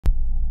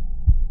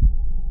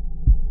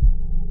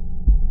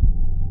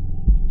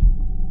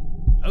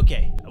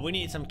We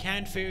need some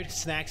canned food,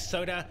 snacks,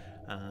 soda,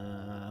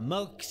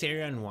 milk,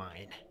 cereal, and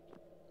wine.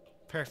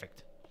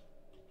 Perfect.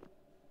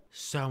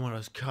 Someone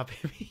was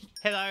copying me.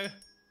 Hello.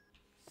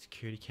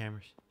 Security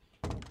cameras.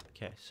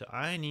 Okay, so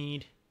I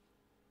need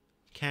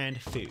canned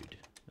food.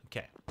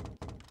 Okay.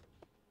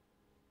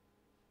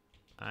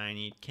 I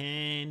need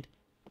canned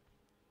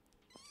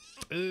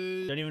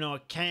food. Don't even know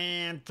what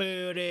canned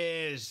food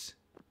is.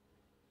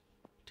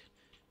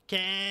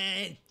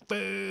 Canned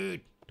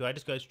food. Do I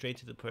just go straight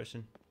to the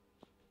person?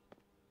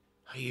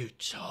 Are you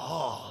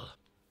tall?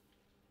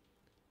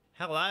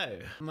 Hello.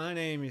 My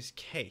name is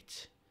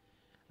Kate.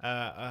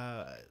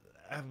 I'm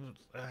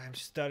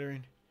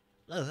stuttering.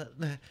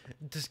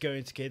 Just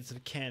going to get some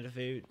canned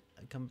food.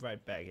 I'll come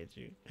right back at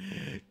you.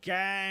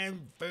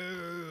 Canned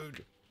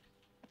food.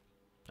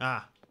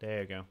 Ah,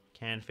 there you go.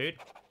 Canned food.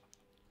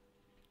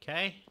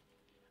 Okay.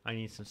 I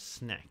need some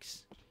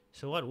snacks.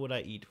 So what would I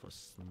eat for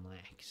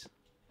snacks?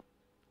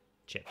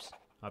 Chips,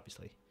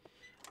 obviously.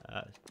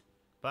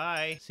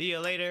 Bye. See you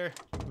later.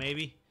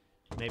 Maybe.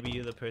 Maybe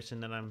you're the person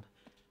that I'm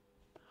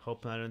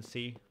hoping I don't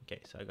see. Okay,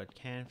 so I got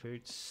canned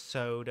food,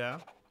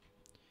 soda,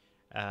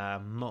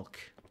 milk.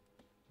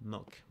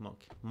 Milk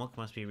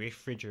must be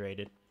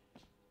refrigerated.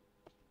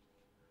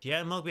 Do you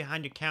have milk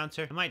behind your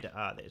counter? I might.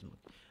 Ah, there's milk.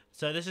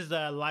 So this is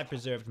the live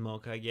preserved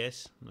milk, I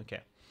guess.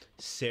 Okay.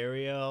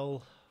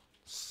 Cereal.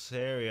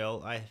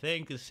 I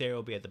think the cereal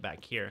will be at the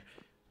back here.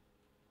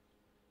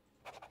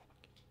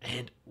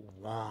 And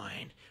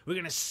wine. We're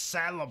gonna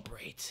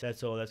celebrate.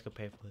 That's all. Let's go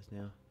pay for this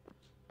now.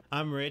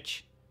 I'm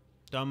rich.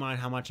 Don't mind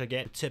how much I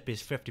get. Tip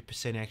is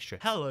 50% extra.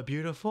 Hello,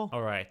 beautiful.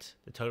 All right.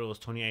 The total is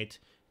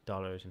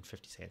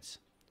 $28.50.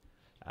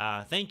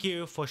 Thank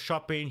you for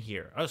shopping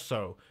here.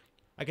 Also,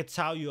 I could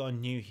tell you are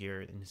new here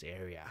in this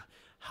area.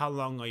 How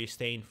long are you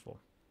staying for?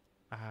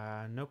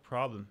 No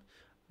problem.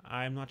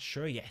 I'm not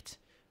sure yet.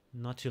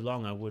 Not too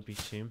long, I would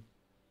assume.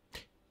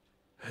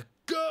 A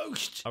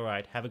ghost!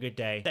 Alright, have a good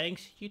day.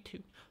 Thanks, you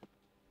too.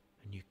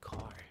 A new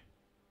car.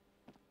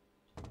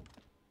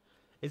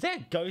 Is that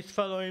a ghost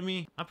following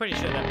me? I'm pretty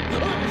sure that...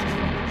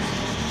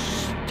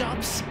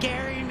 Stop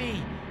scaring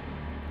me!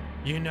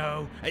 You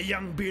know, a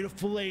young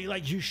beautiful lady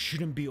like you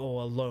shouldn't be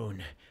all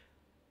alone.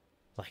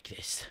 Like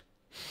this.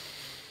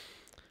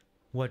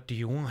 What do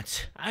you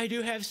want? I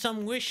do have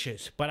some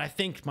wishes, but I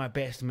think my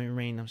best may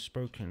remain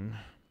unspoken.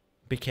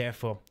 Be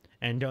careful,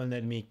 and don't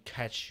let me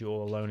catch you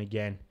all alone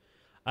again.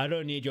 I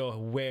don't need your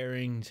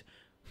warnings.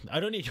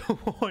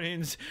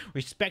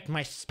 Respect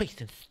my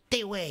space and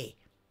stay away.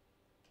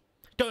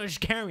 Don't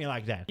scare me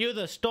like that. You're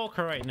the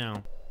stalker right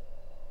now.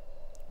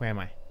 Where am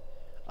I?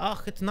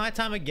 Oh, it's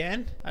nighttime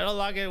again? I don't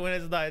like it when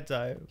it's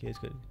nighttime. Okay, it's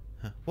good.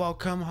 Huh.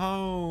 Welcome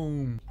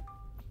home.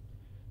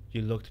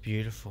 You looked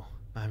beautiful.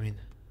 I mean,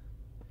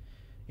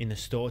 in the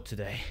store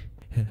today.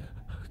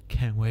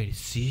 Can't wait to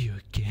see you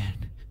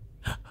again.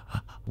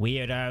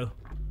 Weirdo.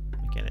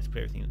 Okay, let's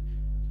put everything.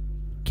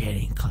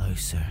 Getting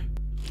closer.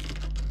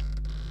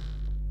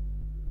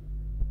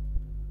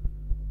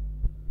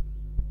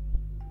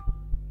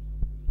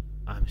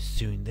 I'm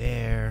soon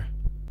there.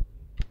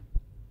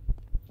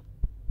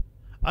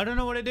 I don't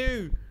know what to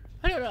do.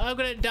 I don't know. I'm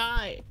gonna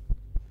die.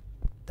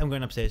 I'm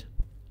going upstairs.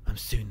 I'm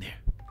soon there.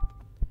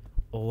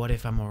 Or what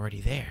if I'm already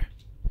there?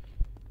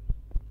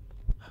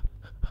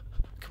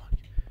 Come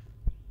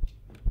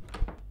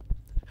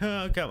on.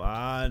 Oh, come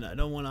on. I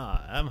don't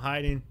wanna. I'm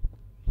hiding.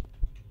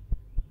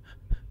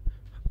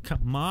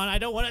 Come on. I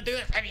don't wanna do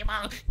this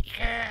anymore.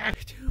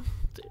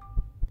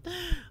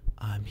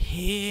 I'm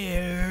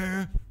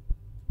here.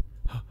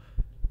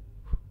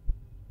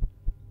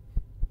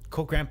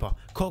 Call Grandpa.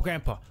 Call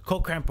Grandpa. Call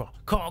Grandpa.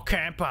 Call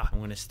Grandpa.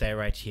 I'm gonna stay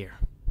right here.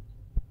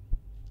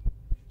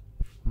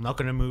 I'm not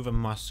gonna move a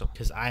muscle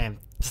because I am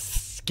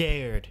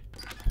scared.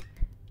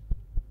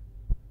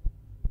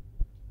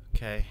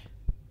 Okay.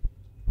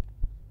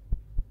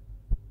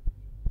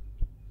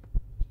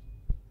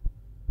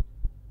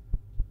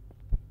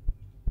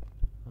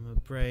 I'm a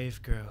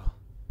brave girl.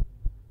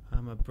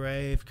 I'm a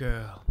brave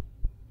girl.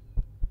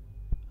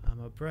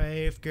 I'm a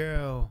brave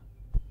girl.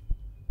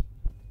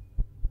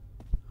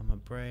 I'm a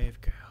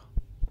brave girl.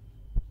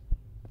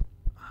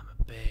 I'm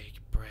a big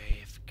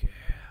brave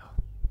girl.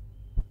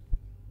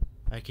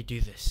 I could do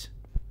this.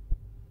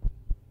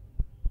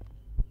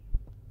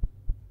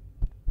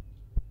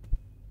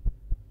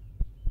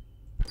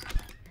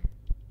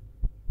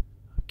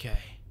 Okay.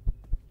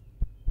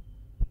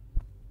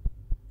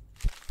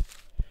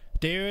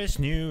 Dearest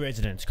new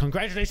residents,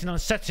 congratulations on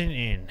settling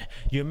in.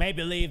 You may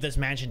believe this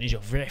mansion is your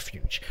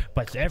refuge,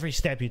 but every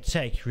step you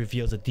take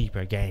reveals a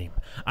deeper game.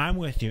 I'm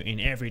with you in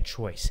every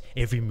choice,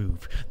 every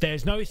move.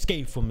 There's no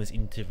escape from this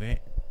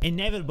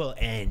inevitable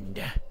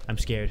end. I'm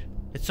scared.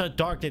 It's so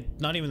dark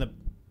that not even the...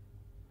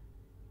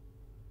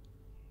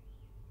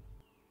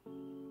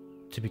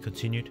 To be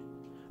continued?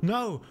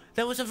 No,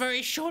 that was a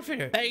very short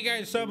video. Thank you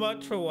guys so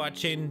much for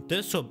watching.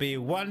 This will be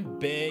one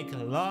big,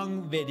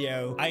 long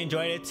video. I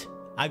enjoyed it.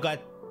 I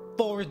got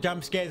 4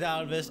 jump scares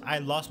out of this. I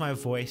lost my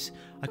voice.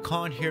 I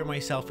can't hear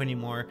myself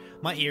anymore.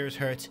 My ears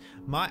hurt.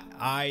 My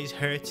eyes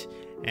hurt.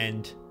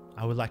 And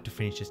I would like to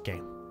finish this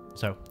game.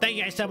 So thank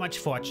you guys so much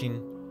for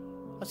watching.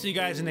 I'll see you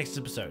guys in the next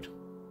episode.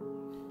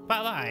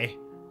 Bye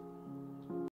bye.